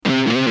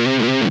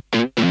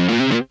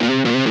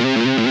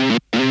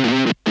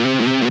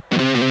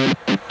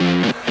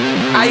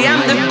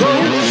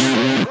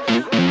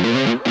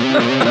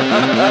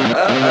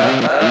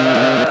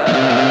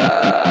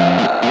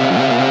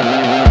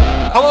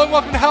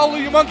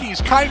Hallelujah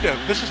Monkeys, kind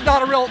of. This is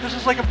not a real, this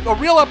is like a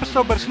real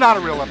episode, but it's not a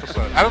real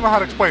episode. I don't know how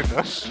to explain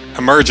this.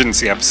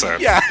 Emergency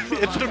episode. Yeah,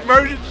 it's an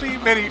emergency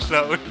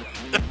mini-sode.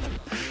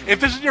 If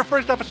this is your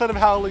first episode of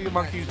Hallelujah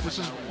Monkeys, this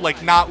is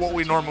like not what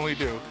we normally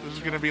do. This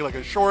is going to be like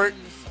a short,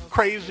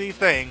 crazy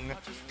thing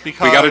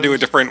because... We got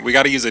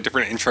to use a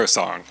different intro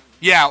song.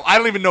 Yeah, I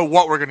don't even know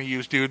what we're going to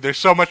use, dude. There's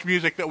so much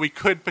music that we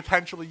could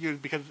potentially use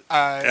because...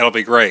 It'll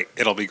be great.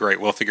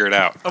 We'll figure it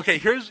out. Okay,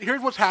 here's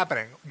what's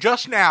happening.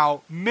 Just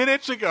now,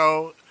 minutes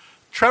ago,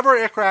 Trevor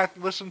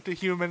Ickrath listened to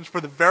Humans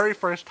for the very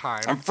first time.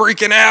 I'm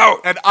freaking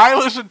out! And I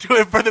listened to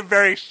it for the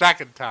very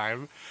second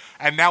time.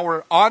 And now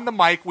we're on the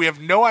mic. We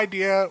have no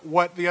idea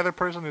what the other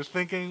person is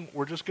thinking.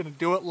 We're just going to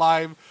do it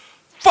live.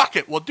 Fuck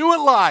it, we'll do it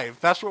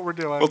live. That's what we're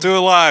doing. We'll do it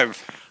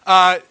live.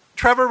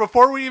 Trevor,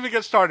 before we even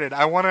get started,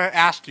 I want to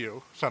ask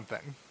you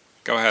something.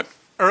 Go ahead.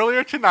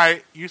 Earlier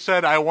tonight, you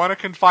said, I want to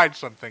confide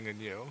something in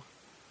you.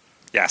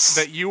 Yes.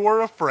 That you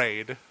were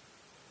afraid.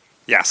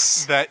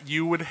 Yes. That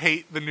you would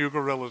hate the new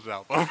Gorillaz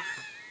album.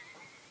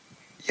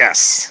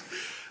 Yes.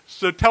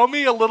 So tell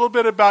me a little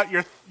bit about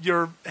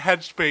your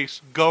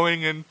headspace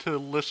going into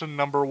listen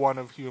number 1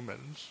 of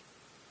Humans.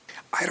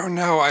 I don't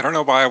know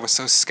why I was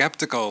so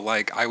skeptical.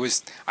 I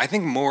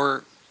think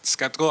more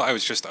skeptical. I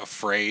was just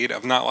afraid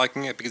of not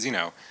liking it because,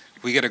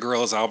 we get a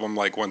Gorillaz album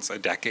like once a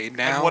decade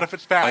now. And what if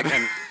it's bad?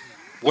 And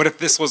what if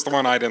this was the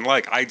one I didn't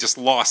like? I just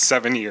lost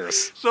 7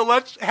 years. So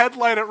let's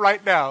headline it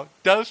right now.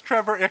 Does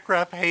Trevor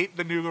Ickrath hate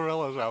the new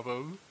Gorillaz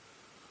album?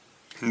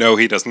 No,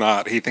 he does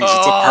not. He thinks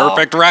it's a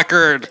perfect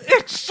record.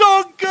 It's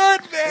so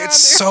good, man. It's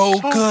so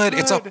good.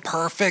 It's a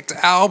perfect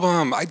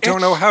album. I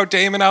don't know how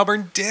Damon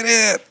Albarn did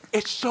it.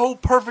 It's so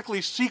perfectly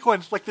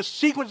sequenced. Like, the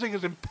sequencing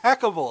is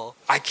impeccable.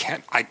 I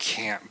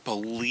can't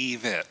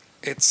believe it.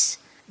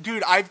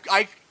 Dude,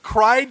 I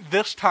cried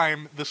this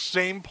time the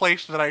same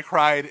place that I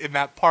cried in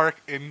that park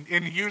in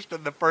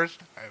Houston the first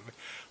time.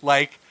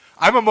 Like,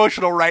 I'm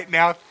emotional right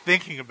now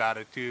thinking about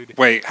it, dude.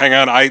 Wait, hang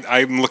on.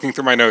 I'm looking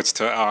through my notes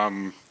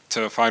to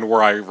find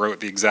where I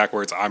wrote the exact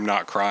words, I'm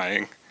not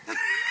crying.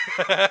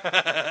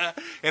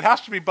 It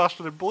has to be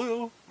Busted in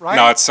Blue, right?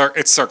 No,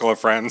 it's Circle of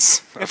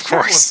Friends, of course.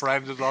 Circle of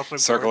Friends is also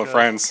Circle of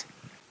Friends.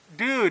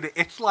 Dude,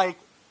 it's like,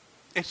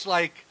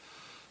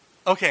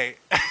 okay.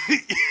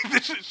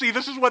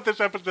 This is what this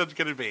episode's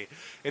going to be.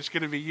 It's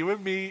going to be you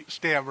and me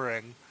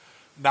stammering,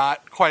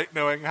 not quite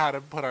knowing how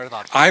to put our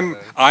thoughts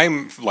together.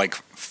 I'm like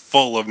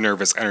full of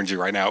nervous energy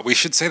right now. We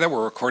should say that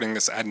we're recording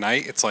this at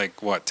night. It's like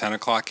 10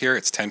 o'clock here.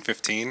 It's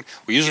 10:15.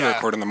 We usually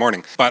record in the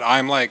morning, but I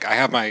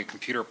have my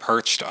computer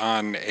perched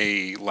on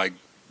a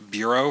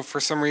bureau for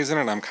some reason,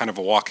 and I'm kind of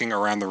walking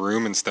around the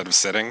room instead of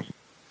sitting.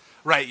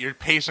 Right, you're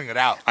pacing it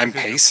out. I'm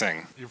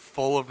pacing. You're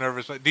full of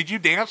nervous. Did you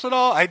dance at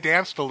all? I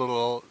danced a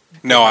little.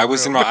 No, I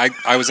was in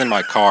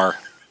my car.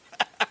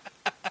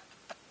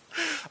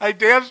 I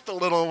danced a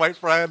little, my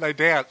friend. I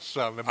danced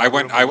some. I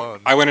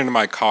went into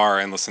my car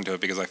and listened to it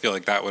because I feel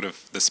like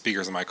the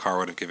speakers in my car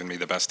would have given me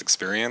the best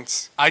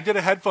experience. I did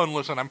a headphone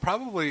listen. I'm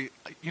probably,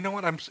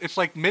 it's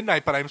like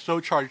midnight, but I'm so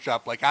charged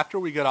up. Like, after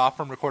we get off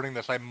from recording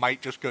this, I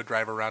might just go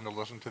drive around and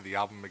listen to the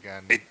album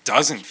again. It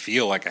doesn't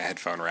feel like a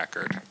headphone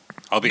record.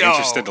 I'll be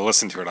interested to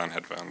listen to it on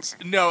headphones.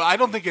 No, I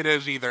don't think it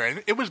is either.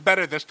 And it was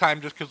better this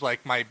time just because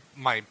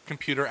my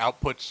computer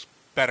outputs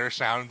better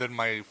sound than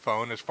my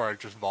phone as far as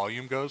just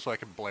volume goes, so I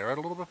can blare it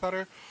a little bit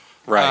better.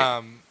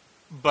 Right.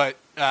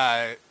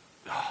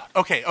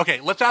 Okay.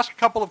 Let's ask a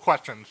couple of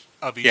questions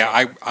of each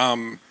other.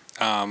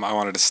 I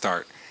wanted to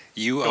start.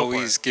 You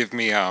always give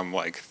me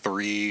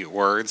 3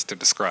 words to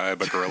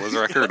describe a Gorillaz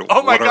record.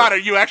 Oh my God, are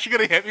you actually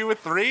going to hit me with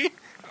 3?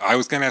 I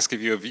was going to ask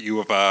if you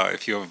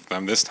have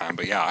them this time,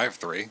 but yeah, I have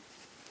 3.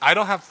 I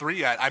don't have 3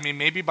 yet. I mean,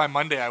 maybe by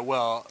Monday I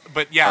will.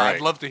 But yeah, right.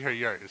 I'd love to hear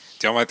yours.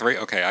 Do you want my 3?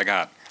 Okay, I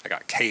got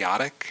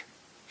Chaotic.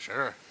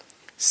 Sure.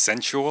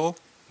 Sensual.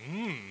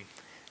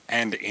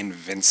 And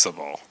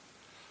Invincible.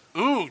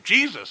 Ooh,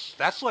 Jesus.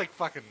 That's like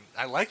fucking,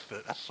 I like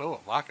that. That's so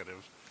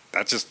evocative.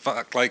 That's just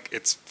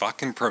it's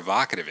fucking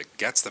provocative. It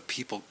gets the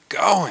people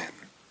going.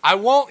 I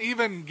won't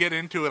even get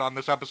into it on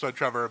this episode,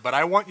 Trevor, but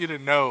I want you to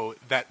know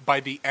that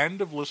by the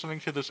end of listening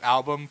to this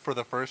album for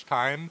the first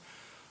time,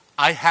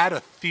 I had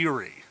a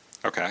theory.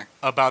 Okay.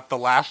 About the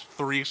last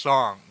 3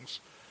 songs.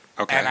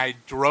 Okay. And I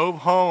drove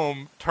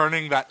home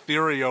turning that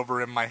theory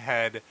over in my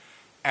head,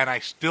 and I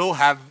still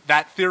have,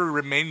 that theory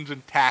remains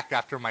intact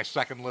after my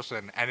second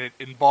listen, and it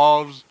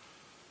involves,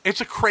 it's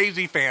a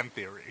crazy fan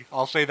theory.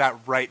 I'll say that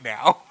right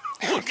now.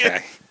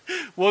 Okay.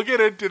 We'll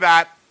get into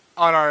that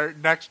on our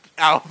next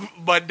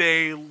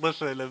Monday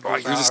listen.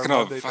 You're just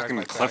going to fucking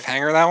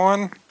cliffhanger that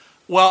one?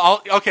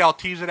 Well, I'll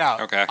tease it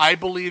out. Okay. I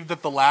believe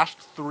that the last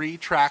 3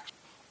 tracks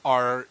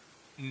are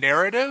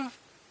narrative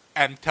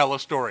and tell a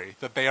story,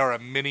 that they are a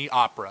mini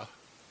opera.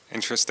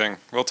 Interesting.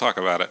 We'll talk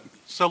about it.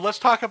 So let's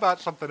talk about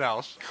something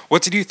else.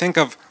 What did you think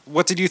of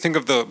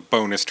the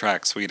bonus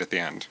track suite at the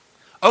end?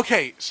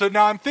 Okay, so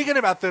now I'm thinking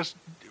about this.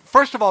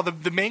 First of all,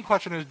 the main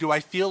question is, do I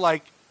feel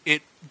like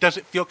does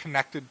it feel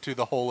connected to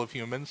the whole of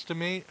Humans to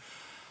me?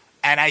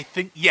 And I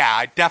think, yeah,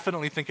 I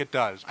definitely think it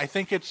does. I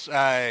think it's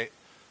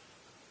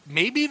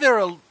maybe they're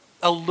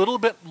a little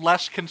bit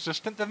less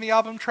consistent than the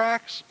album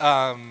tracks,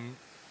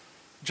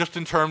 just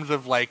in terms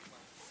of like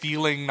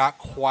feeling not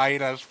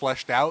quite as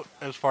fleshed out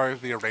as far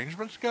as the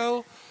arrangements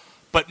go.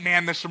 But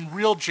man, there's some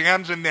real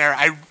jams in there.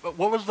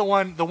 What was the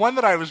one? The one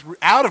that I was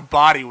Out of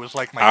Body was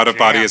like my Out of jam,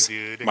 Body is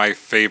dude. my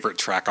favorite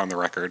track on the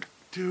record.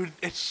 Dude,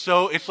 it's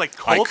like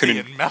culty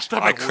and messed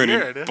up I and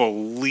couldn't weird.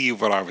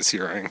 believe what I was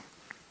hearing.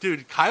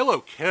 Dude,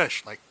 Kylo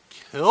Kish like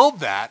killed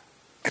that.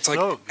 It's so like,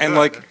 good. and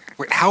like,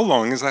 wait, how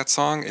long is that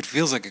song? It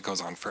feels like it goes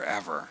on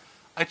forever.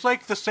 It's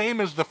like the same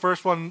as the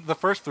first one, the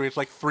first three. It's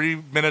like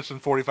 3 minutes and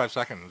 45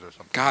 seconds or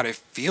something. God, it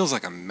feels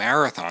like a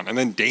marathon. And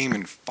then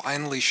Damon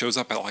finally shows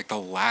up at like the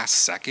last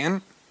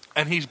second.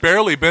 And he's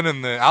barely been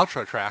in the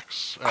outro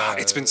tracks.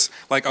 It's been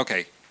like,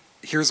 okay,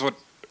 here's what,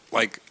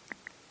 like,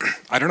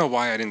 I don't know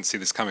why I didn't see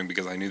this coming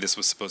because I knew this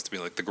was supposed to be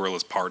like the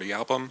Gorillaz Party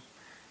album.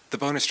 The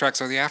bonus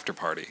tracks are the after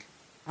party.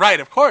 Right,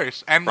 of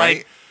course. And Right?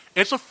 like,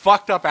 it's a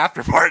fucked up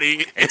after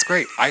party. It's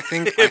great. I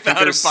think It's Out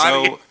of there's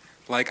Body. so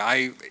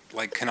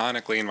like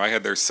canonically in my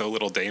head there's so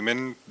little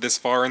Damon this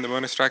far in the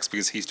bonus tracks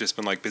because he's just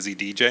been like busy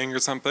DJing or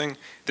something.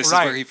 This is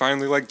Right. where he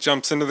finally like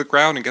jumps into the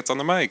crowd and gets on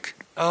the mic.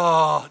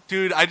 Oh,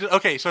 dude,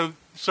 okay, so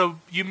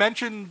you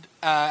mentioned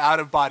Out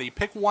of Body.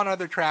 Pick one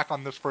other track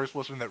on this first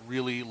listen that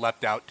really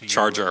leapt out to you as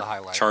Charger. a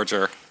highlight.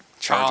 Charger.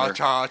 Cha,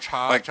 cha,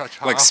 cha, Like, cha,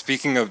 cha. like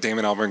speaking of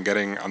Damon Albarn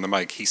getting on the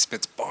mic, he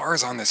spits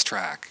bars on this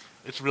track.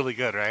 It's really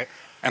good, right?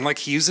 And like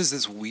he uses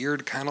this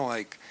weird kind of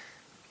like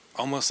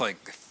almost like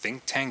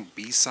think tank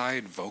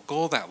B-side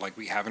vocal that like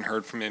we haven't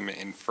heard from him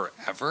in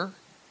forever.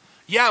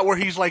 Yeah, where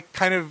he's like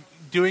kind of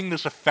doing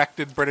this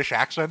affected British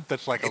accent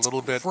that's like It's a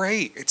little bit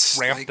great. It's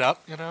ramped like,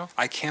 up, you know?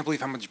 I can't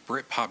believe how much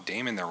Britpop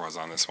Damon there was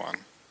on this one.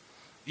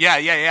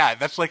 Yeah.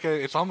 That's like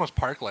it's almost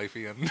Park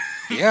Lifeian.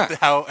 Yeah.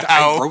 how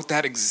I wrote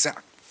that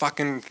exact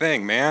fucking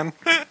thing, man.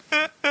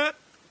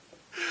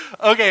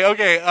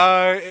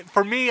 Okay.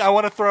 For me, I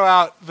want to throw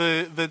out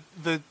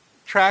the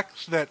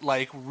tracks that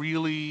like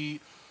really.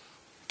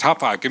 Top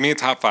 5. Give me a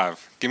top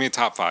 5. Give me a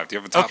top 5. Do you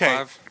have a top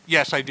 5?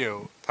 Yes, I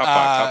do.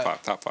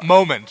 Top 5.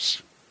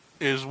 Moments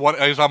is what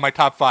is on my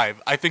top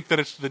 5. I think that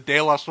it's the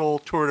De La Soul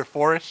Tour de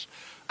Force.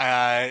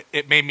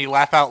 It made me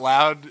laugh out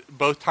loud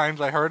both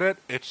times I heard it.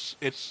 It's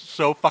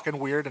so fucking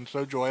weird and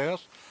so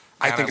joyous.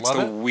 I think it's love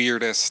the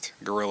weirdest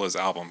Gorillaz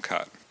album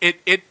cut.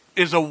 It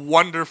is a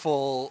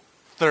wonderful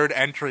third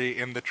entry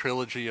in the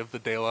trilogy of the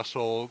De La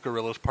Soul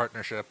Gorillaz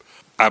partnership.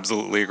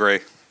 Absolutely agree.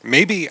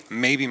 Maybe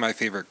my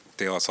favorite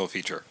De La Soul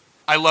feature.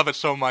 I love it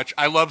so much.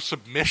 I love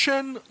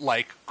Submission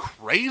like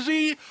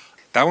crazy.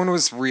 That one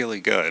was really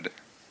good.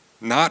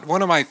 Not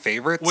one of my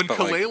favorites, When but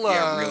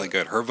Kalela- really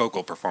good. Her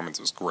vocal performance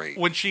was great.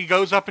 When she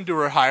goes up into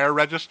her higher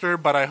register,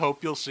 but I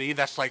hope you'll see,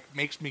 that's like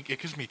it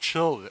gives me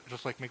chills. It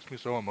just like makes me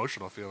so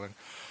emotional feeling.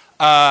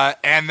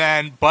 And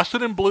then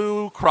Busted in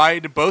Blue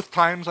cried both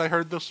times I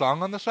heard the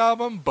song on this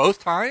album.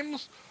 Both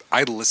times.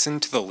 I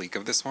listened to the leak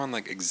of this one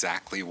like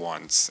exactly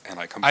once, and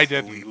I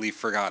didn't. completely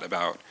forgot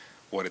about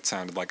what it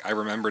sounded like. I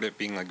remembered it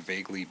being like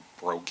vaguely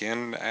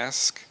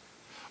broken-esque,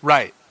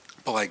 Right.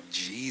 but like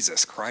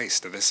Jesus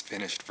Christ, this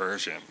finished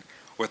version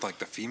with like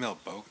the female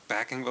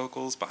backing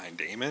vocals behind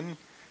Damon.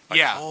 Like,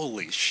 Yeah.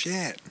 holy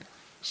shit.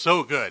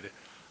 So good.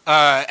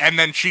 And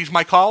then She's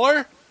My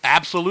Caller.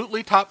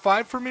 Absolutely top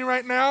 5 for me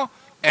right now.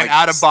 And Like,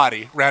 Out of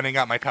Body rounding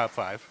out my top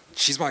 5.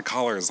 She's My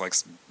Caller is like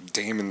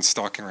Damon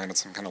stalking around at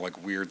some kind of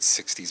like weird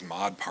 60s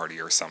mod party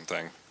or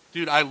something.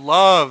 Dude, I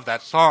love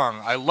that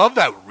song. I love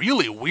that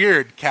really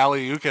weird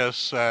Kali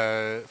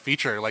Uchis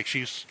feature. Like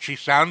she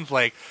sounds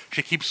like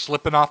she keeps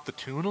slipping off the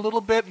tune a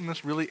little bit in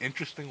this really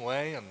interesting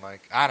way, and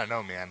like I don't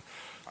know, man.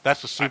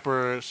 That's a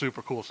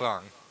super cool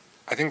song.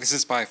 I think this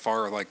is by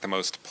far like the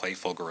most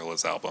playful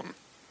Gorillaz album.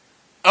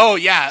 Oh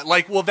yeah,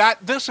 like well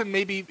this and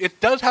maybe it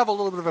does have a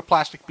little bit of a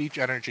Plastic Beach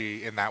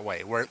energy in that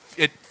way, where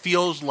it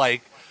feels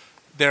like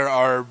there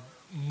are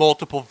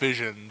multiple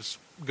visions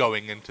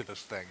going into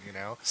this thing, you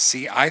know?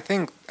 See, I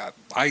think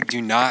I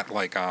do not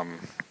like I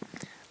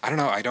don't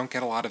know, I don't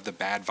get a lot of the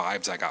bad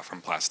vibes I got from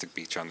Plastic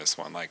Beach on this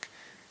one. Like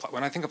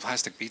when I think of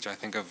Plastic Beach, I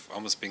think of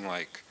almost being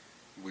like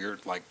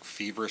weird, like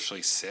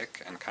feverishly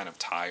sick and kind of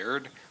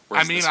tired.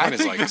 I mean,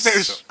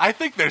 I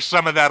think there's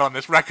some of that on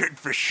this record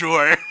for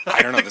sure.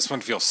 I don't know, this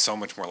one feels so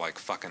much more like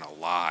fucking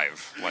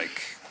alive.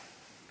 Like,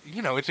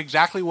 you know, it's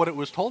exactly what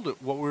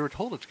what we were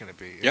told it's going to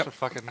be. It's yep, a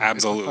fucking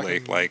absolutely.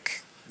 It's a fucking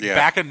like, yeah.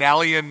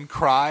 Bacchanalian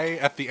cry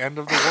at the end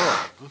of the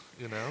world,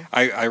 you know?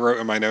 I wrote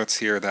in my notes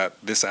here that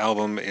this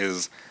album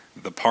is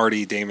the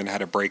party Damon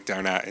had a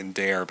breakdown at in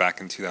Dare back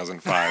in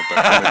 2005,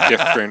 but from a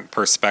different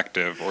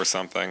perspective or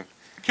something.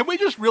 Can we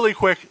just really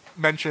quick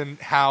mention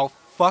how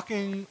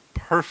fucking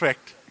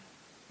perfect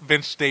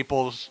Vince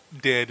Staples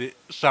did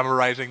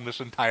summarizing this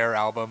entire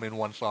album in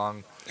one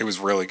song? It was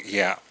really,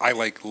 yeah. I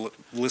like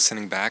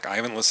listening back. I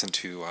haven't listened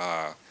to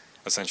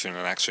Ascension in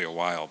actually a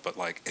while, but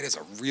like it is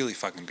a really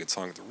fucking good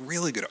song. It's a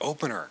really good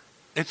opener.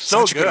 It's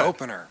so Such good. a good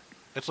opener.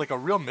 It's like a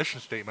real mission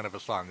statement of a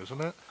song,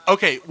 isn't it?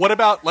 Okay, what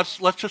about let's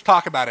just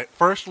talk about it.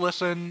 First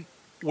listen,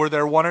 were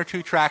there one or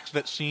two tracks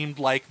that seemed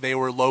like they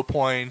were low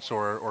points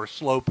or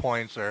slow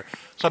points or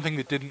something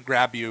that didn't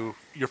grab you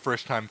your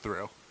first time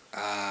through?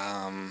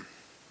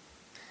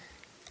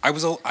 I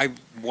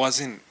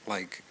wasn't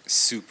like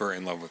super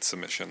in love with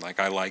Submission. Like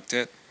I liked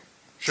it.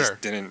 Sure.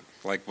 Just didn't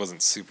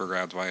wasn't super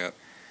grabbed by it.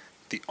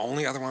 The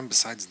only other one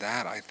besides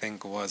that I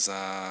think was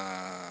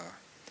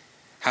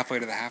Halfway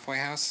to the Halfway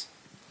House.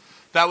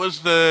 That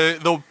was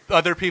the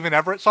other Peven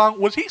Everett song.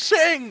 Was he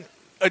saying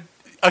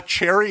a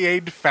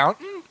cherryade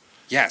fountain?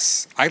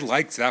 Yes, I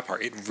liked that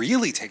part. It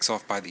really takes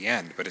off by the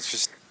end, but it's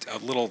just a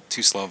little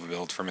too slow of a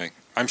build for me.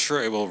 I'm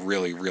sure it will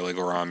really, really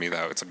grow on me,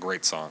 though. It's a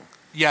great song.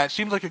 Yeah, it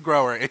seems like a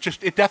grower. It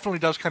definitely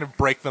does kind of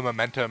break the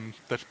momentum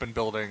that's been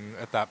building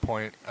at that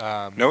point.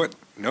 Know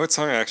what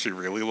song I actually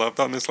really loved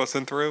on this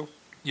listen through?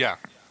 Yeah.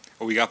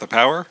 We Got the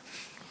Power?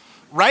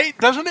 Right?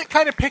 Doesn't it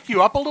kind of pick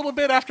you up a little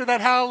bit after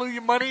that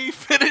Hallelujah Money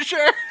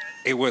finisher?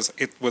 It was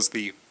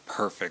the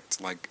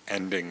perfect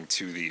ending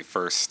to the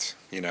first,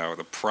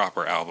 the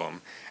proper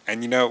album.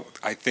 And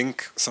I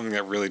think something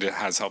that really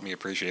has helped me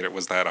appreciate it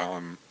was that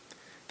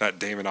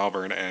Damon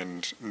Albarn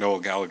and Noel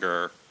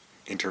Gallagher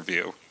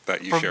interview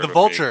that you From shared the with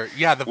Vulture. me.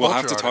 Yeah, the We'll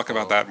Vulture have to talk article.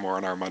 about that more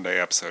on our Monday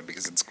episode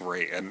because it's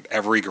great and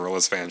every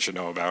Gorillaz fan should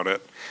know about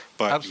it.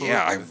 But Absolutely.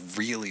 yeah, I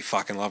really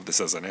fucking love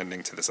this as an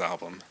ending to this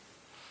album.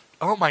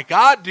 Oh my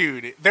god,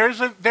 dude. There's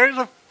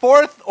a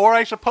fourth, or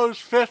I suppose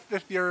fifth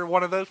if you're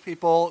one of those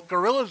people,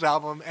 Gorillaz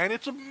album, and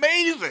it's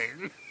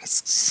amazing.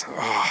 It's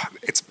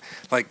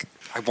like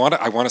I want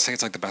to say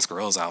it's like the best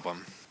Gorillaz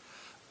album.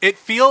 It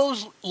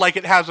feels like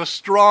it has a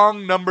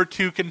strong number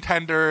 2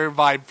 contender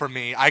vibe for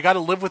me. I got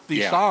to live with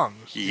these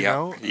songs. You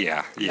know?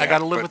 Yeah. I got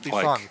to live with these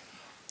songs.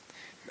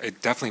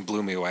 It definitely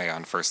blew me away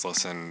on first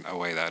listen, a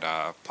way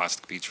that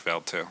Plastic Beach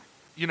failed to.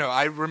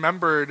 I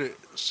remembered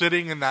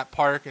sitting in that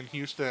park in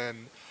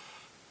Houston.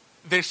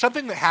 There's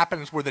something that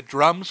happens where the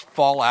drums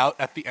fall out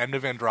at the end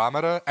of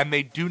Andromeda, and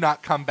they do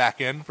not come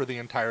back in for the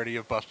entirety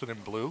of Busted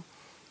in Blue.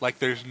 Like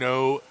there's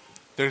no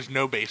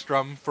bass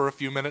drum for a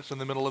few minutes in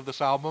the middle of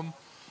this album.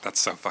 That's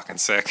so fucking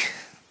sick.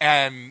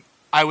 And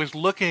I was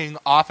looking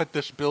off at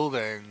this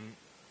building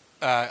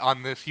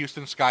on this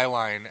Houston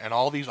skyline and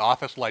all these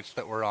office lights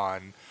that were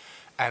on.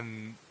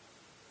 And,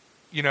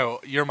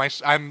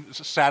 I'm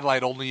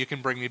satellite only you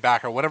can bring me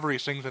back or whatever he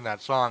sings in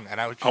that song.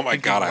 And I was just oh my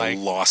thinking, God, I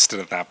lost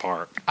it at that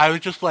part. I was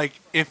just like,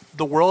 if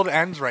the world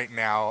ends right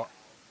now,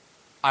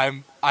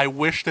 I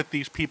wish that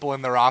these people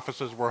in their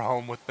offices were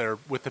home with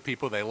the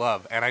people they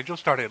love. And I just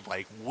started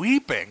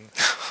weeping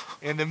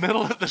in the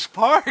middle of this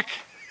park.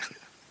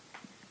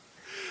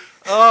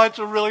 Oh, it's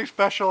a really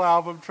special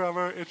album,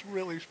 Trevor. It's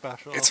really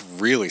special. It's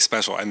really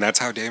special. And that's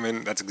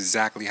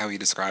exactly how he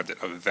described it.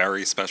 A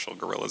very special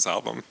Gorillaz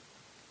album.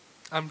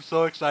 I'm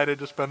so excited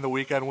to spend the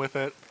weekend with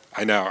it.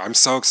 I know. I'm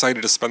so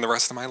excited to spend the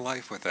rest of my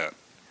life with it.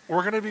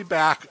 We're going to be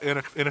back in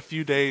a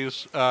few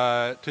days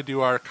to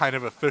do our kind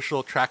of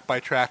official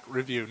track-by-track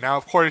review. Now,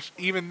 of course,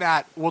 even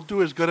that, we'll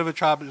do as good of a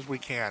job as we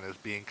can as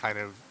being kind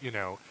of,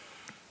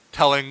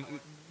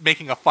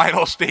 making a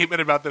final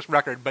statement about this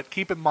record. But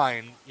keep in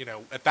mind,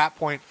 at that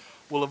point,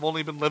 we'll have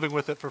only been living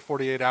with it for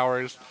 48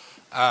 hours.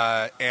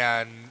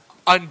 And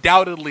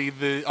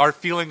undoubtedly, our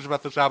feelings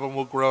about this album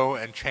will grow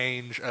and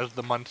change as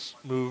the months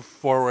move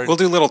forward. We'll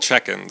do little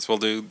check-ins. We'll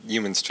do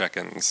humans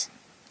check-ins.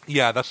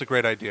 Yeah, that's a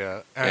great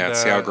idea. And,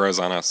 see how it grows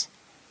on us.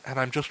 And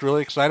I'm just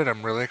really excited.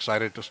 I'm really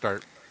excited to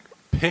start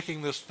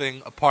picking this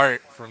thing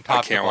apart from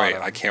top to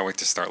bottom. I can't wait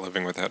to start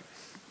living with it.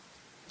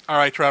 All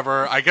right,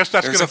 Trevor. I guess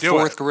that's going to do it.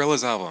 There's a fourth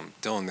Gorillaz album.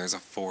 Dylan, there's a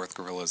fourth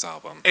Gorillaz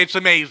album. It's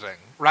amazing,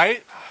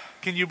 right?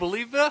 Can you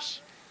believe this?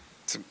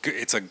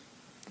 It's a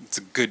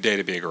good day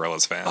to be a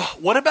Gorillaz fan.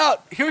 What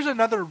about, here's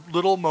another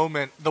little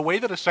moment, the way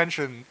that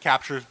Ascension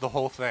captures the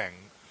whole thing.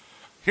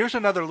 Here's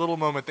another little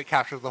moment that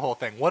captures the whole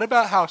thing. What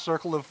about how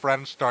Circle of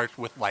Friends starts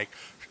with,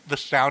 the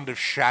sound of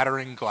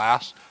shattering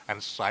glass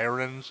and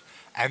sirens,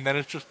 and then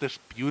it's just this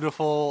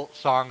beautiful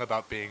song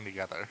about being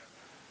together?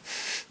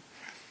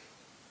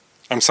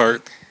 I'm sorry,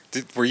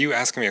 were you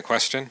asking me a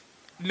question?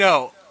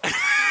 No.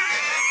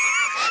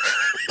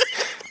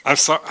 I'm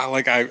sorry,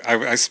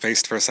 I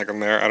spaced for a second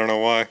there. I don't know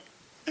why.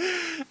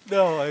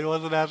 No, I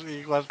wasn't asking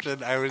you a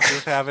question. I was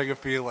just having a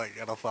feeling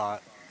and a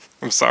thought.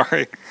 I'm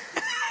sorry.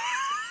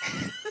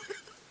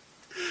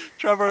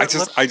 Trevor,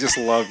 I just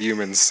love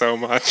humans so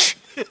much.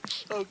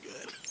 It's so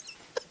good.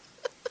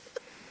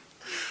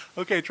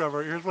 Okay,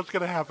 Trevor, here's what's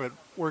going to happen.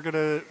 We're going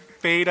to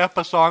fade up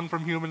a song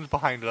from Humans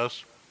behind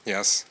us.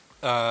 Yes.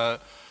 And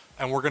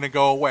we're going to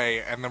go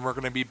away, and then we're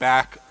going to be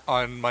back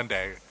on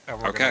Monday.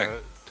 And we're going to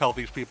tell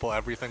these people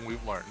everything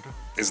we've learned.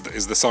 Is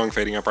the song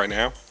fading up right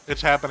now?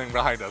 It's happening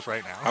behind us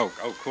right now.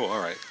 Oh, cool. All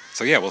right.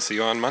 So, yeah, we'll see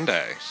you on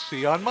Monday. See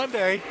you on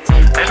Monday.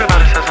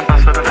 Everybody says I'm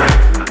faster than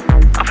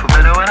that. I'm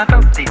familiar when I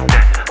don't need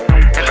that.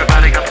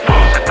 Everybody got the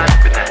balls at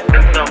night with that.